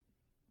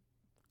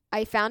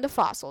I found a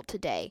fossil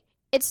today.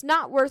 It's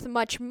not worth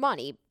much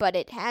money, but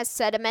it has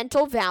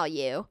sedimental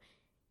value.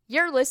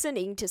 You're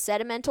listening to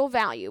Sedimental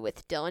Value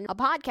with Dylan, a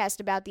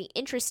podcast about the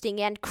interesting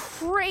and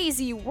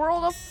crazy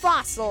world of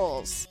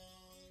fossils.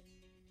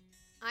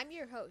 I'm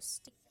your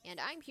host, and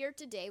I'm here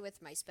today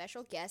with my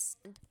special guest.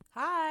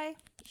 Hi.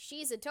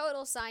 She's a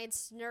total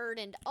science nerd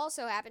and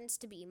also happens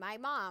to be my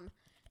mom.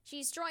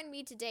 She's joined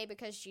me today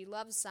because she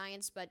loves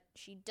science, but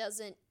she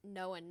doesn't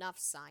know enough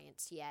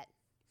science yet.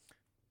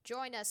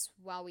 Join us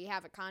while we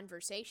have a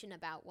conversation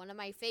about one of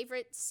my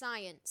favorite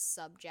science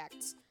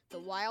subjects, the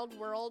wild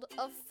world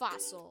of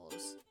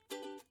fossils.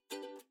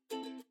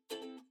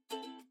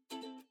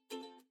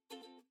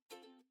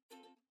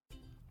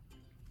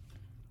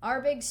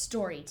 Our big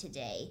story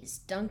today is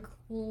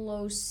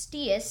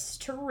Dunkleosteus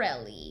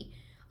terrelli,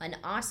 an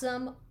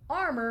awesome,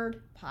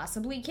 armored,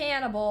 possibly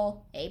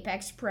cannibal,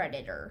 apex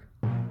predator.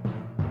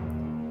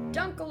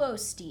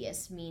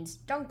 Dunkleosteus means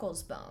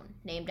Dunkel's bone,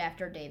 named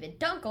after David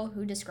Dunkel,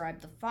 who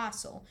described the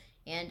fossil,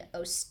 and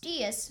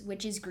osteus,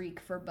 which is Greek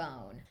for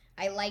bone.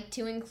 I like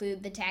to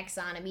include the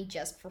taxonomy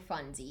just for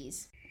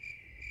funsies.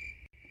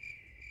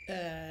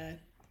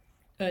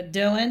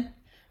 Dylan,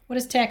 what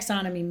does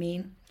taxonomy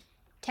mean?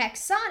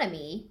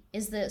 Taxonomy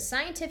is the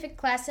scientific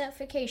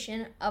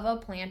classification of a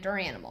plant or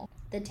animal.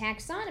 The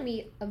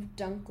taxonomy of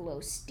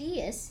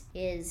Dunkleosteus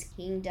is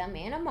Kingdom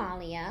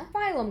Animalia,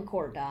 Phylum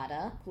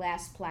Chordata,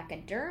 Class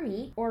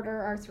Placodermi,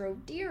 Order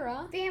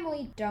Arthrodira,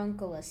 Family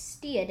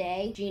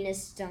Dunkleosteidae,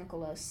 Genus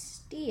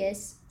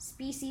Dunkleosteus,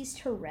 Species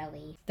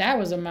Terrelli. That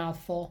was a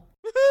mouthful.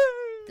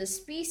 The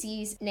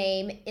species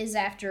name is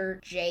after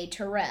J.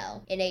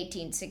 Terrell. In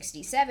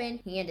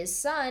 1867, he and his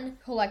son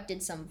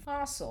collected some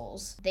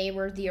fossils. They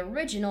were the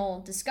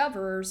original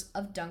discoverers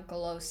of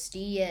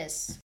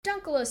Dunkleosteus.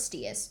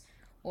 Dunkleosteus,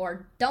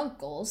 or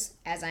Dunkles,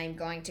 as I'm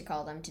going to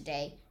call them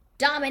today,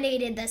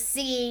 dominated the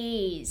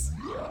seas.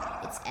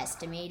 It's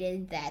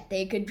estimated that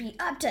they could be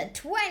up to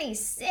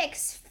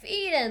 26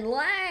 feet in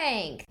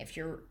length. If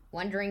you're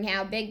wondering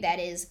how big that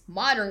is,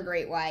 modern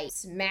great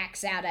whites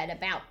max out at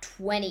about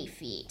 20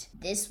 feet.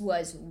 This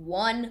was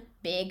one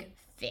big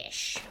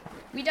fish.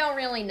 We don't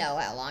really know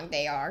how long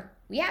they are.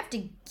 We have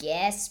to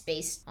guess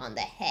based on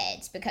the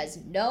heads because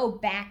no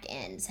back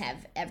ends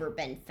have ever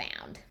been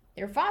found.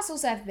 Their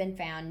fossils have been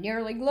found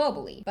nearly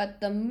globally, but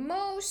the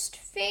most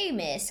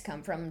famous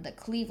come from the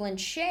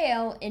Cleveland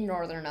Shale in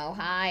northern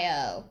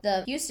Ohio.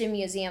 The Houston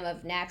Museum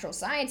of Natural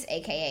Science,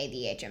 aka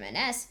the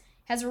HMNS,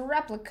 has a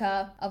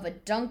replica of a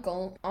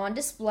Dunkel on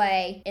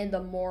display in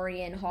the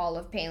Morian Hall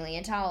of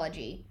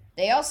Paleontology.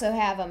 They also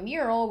have a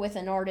mural with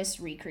an artist's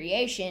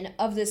recreation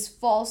of this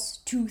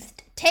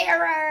false-toothed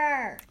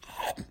terror.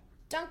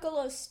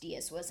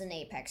 Dunkleosteus was an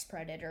apex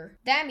predator.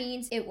 That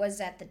means it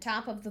was at the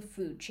top of the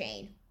food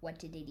chain. What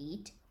did it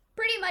eat?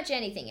 Pretty much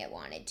anything it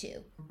wanted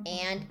to.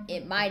 And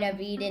it might have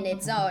eaten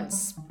its own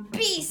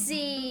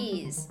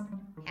species!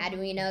 How do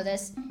we know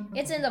this?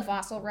 It's in the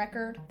fossil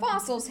record.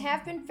 Fossils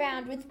have been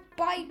found with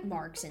bite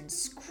marks and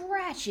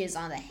scratches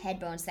on the head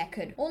bones that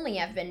could only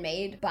have been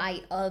made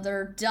by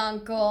other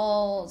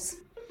Dunkles.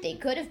 They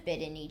could have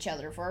bitten each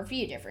other for a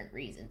few different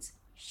reasons.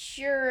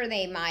 Sure,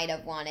 they might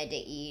have wanted to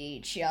eat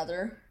each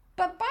other,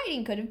 but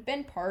biting could have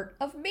been part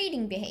of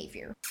mating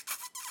behavior.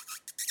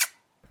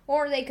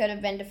 Or they could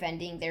have been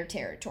defending their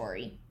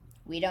territory.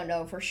 We don't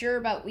know for sure,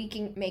 but we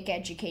can make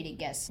educated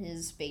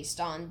guesses based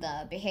on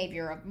the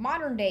behavior of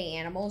modern-day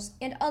animals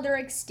and other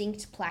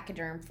extinct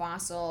placoderm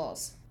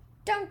fossils.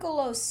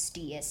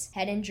 Dunkleosteus'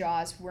 head and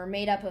jaws were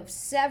made up of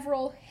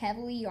several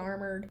heavily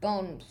armored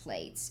bone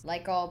plates,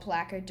 like all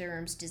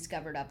placoderms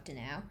discovered up to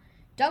now.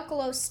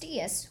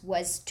 Dunkleosteus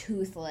was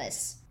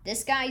toothless.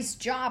 This guy's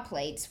jaw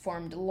plates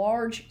formed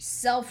large,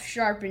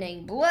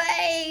 self-sharpening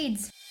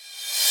blades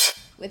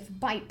with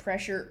bite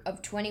pressure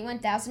of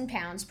 21,000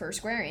 pounds per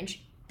square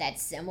inch.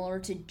 That's similar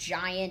to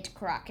giant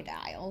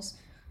crocodiles.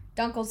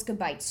 Dunkles could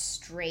bite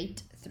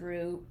straight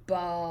through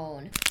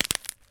bone.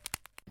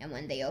 And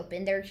when they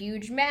opened their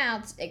huge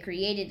mouths, it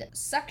created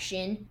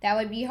suction that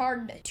would be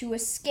hard to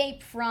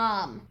escape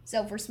from.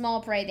 So for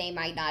small prey, they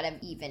might not have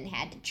even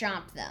had to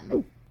chomp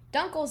them.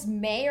 Dunkles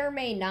may or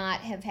may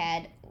not have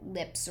had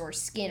lips or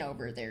skin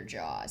over their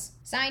jaws.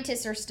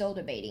 Scientists are still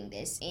debating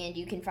this, and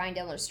you can find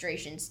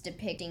illustrations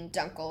depicting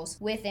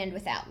Dunkles with and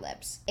without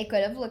lips. It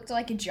could have looked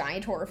like a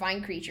giant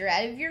horrifying creature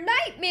out of your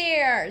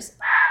nightmares,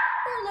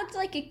 or looked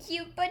like a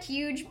cute but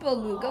huge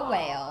beluga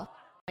whale.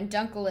 When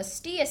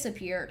Dunkleosteus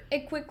appeared,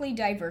 it quickly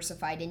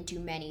diversified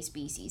into many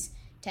species,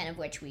 10 of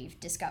which we've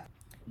discovered.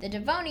 The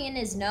Devonian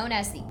is known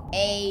as the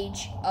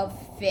Age of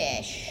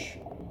Fish.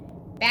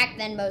 Back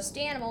then, most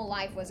animal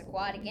life was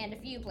aquatic, and a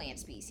few plant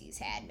species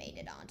had made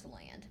it onto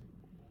land.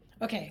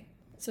 Okay,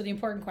 so the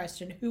important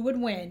question, who would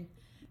win,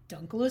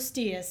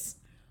 Dunkleosteus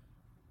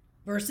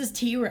versus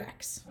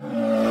T-Rex?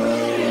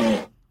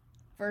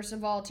 First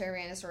of all,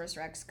 Tyrannosaurus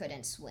Rex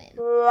couldn't swim.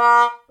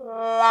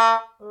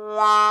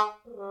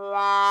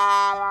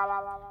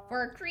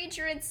 For a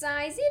creature its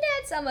size, it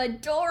had some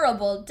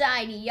adorable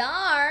tiny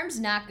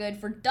arms, not good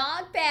for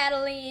dog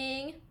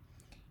paddling.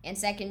 And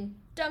second,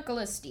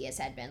 Dunkleosteus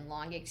had been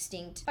long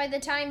extinct by the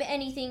time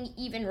anything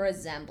even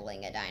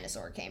resembling a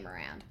dinosaur came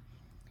around.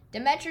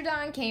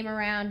 Dimetrodon came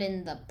around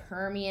in the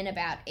Permian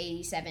about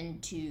 87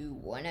 to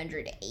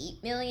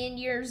 108 million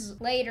years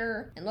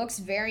later and looks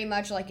very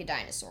much like a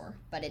dinosaur,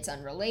 but it's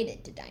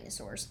unrelated to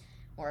dinosaurs.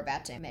 More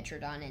about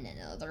Dimetrodon in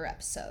another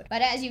episode.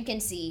 But as you can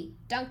see,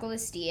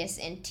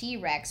 Dunkleosteus and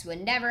T-Rex would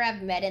never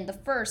have met in the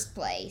first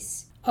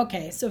place.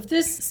 Okay, so if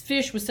this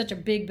fish was such a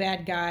big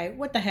bad guy,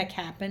 what the heck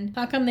happened?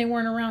 How come they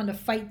weren't around to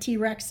fight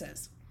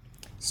T-Rexes?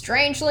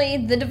 Strangely,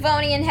 the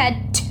Devonian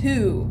had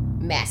two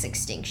mass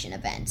extinction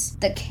events.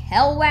 The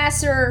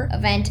Kellwasser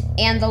event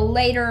and the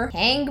later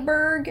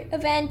Hangberg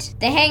event.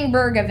 The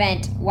Hangberg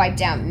event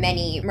wiped out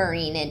many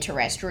marine and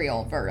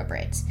terrestrial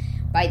vertebrates.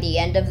 By the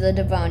end of the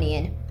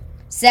Devonian,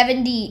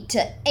 70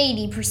 to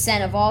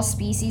 80% of all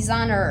species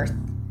on Earth,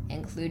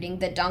 including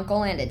the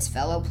Dunkel and its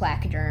fellow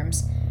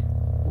placoderms,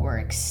 were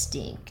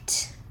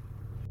extinct.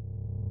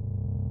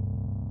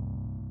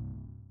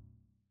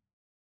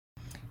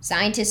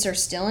 Scientists are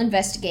still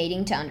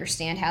investigating to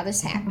understand how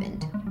this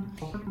happened.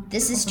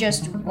 This is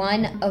just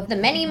one of the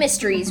many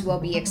mysteries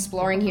we'll be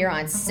exploring here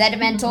on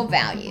Sedimental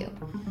Value.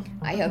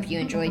 I hope you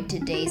enjoyed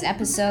today's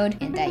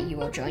episode and that you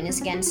will join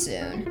us again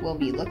soon. We'll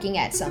be looking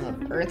at some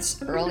of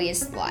Earth's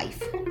earliest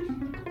life.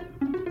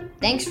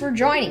 Thanks for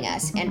joining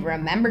us, and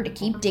remember to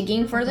keep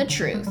digging for the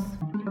truth.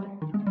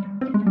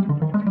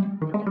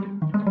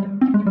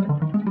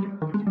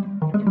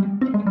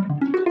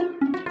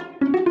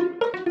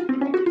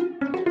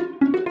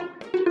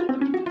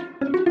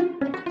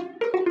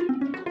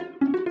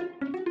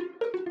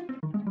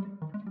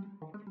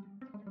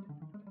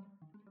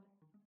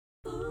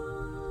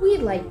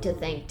 We'd like to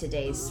thank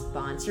today's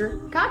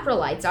sponsor,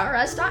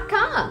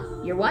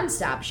 CoprolitesRUs.com, your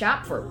one-stop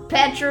shop for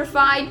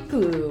petrified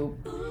poop.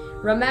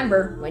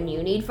 Remember, when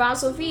you need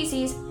fossil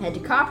feces, head to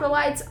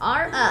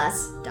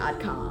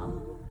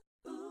CoprolitesRUs.com.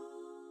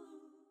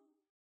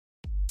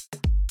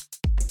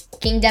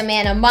 Kingdom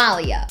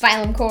Animalia,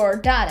 Phylum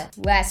Chordata,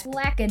 Class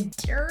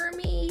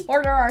Placodermi,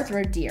 Order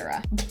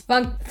Arthrodira,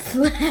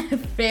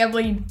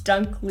 Family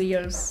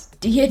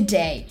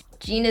Dunkleosteus,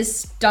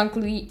 Genus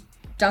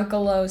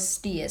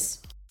Dunkleosteus.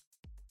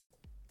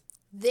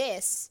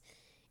 This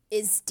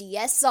is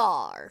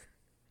DSR.